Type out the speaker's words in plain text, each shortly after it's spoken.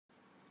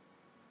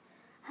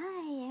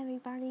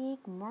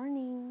Good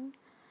morning.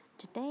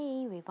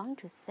 Today we want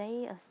to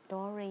say a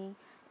story.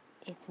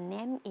 Its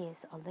name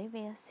is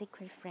Olivia's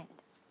Secret Friend.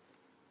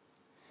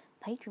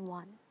 Page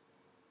 1.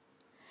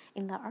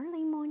 In the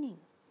early morning,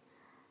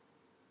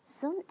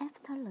 soon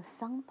after the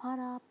sun put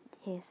up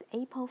his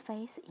apple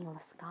face in the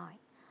sky,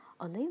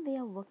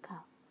 Olivia woke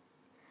up.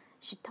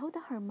 She told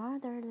her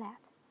mother that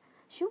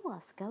she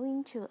was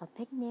going to a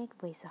picnic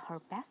with her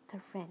best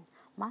friend,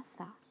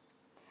 Martha,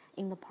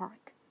 in the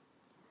park.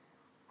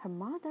 Her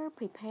mother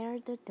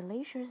prepared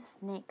delicious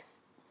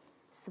snacks,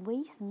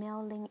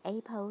 sweet-smelling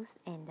apples,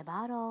 and a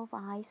bottle of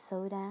ice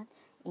soda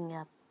in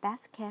a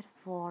basket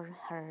for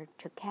her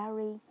to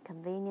carry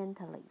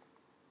conveniently.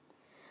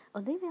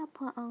 Olivia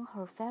put on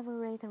her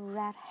favorite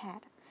red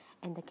hat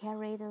and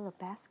carried the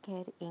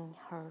basket in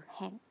her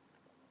hand.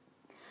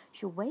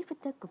 She waved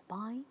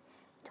goodbye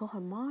to her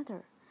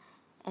mother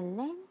and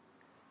then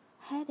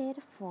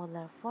headed for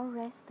the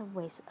forest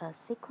with a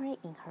secret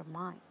in her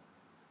mind.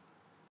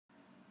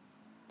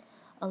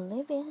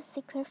 Olivia's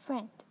Secret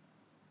Friend.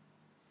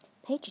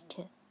 Page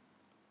 2.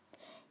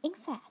 In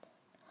fact,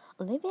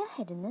 Olivia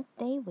had no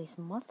date with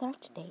Martha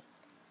today,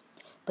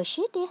 but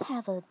she did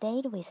have a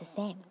date with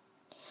Sam,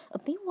 a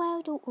big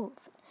wild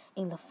wolf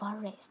in the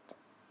forest.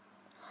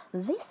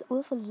 This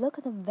wolf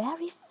looked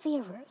very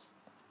fierce,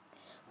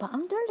 but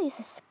under this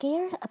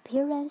scared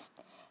appearance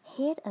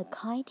hid a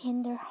kind,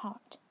 tender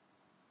heart.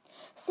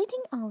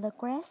 Sitting on the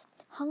grass,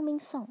 humming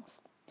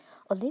songs,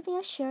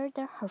 Olivia shared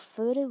her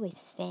food with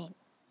Sam.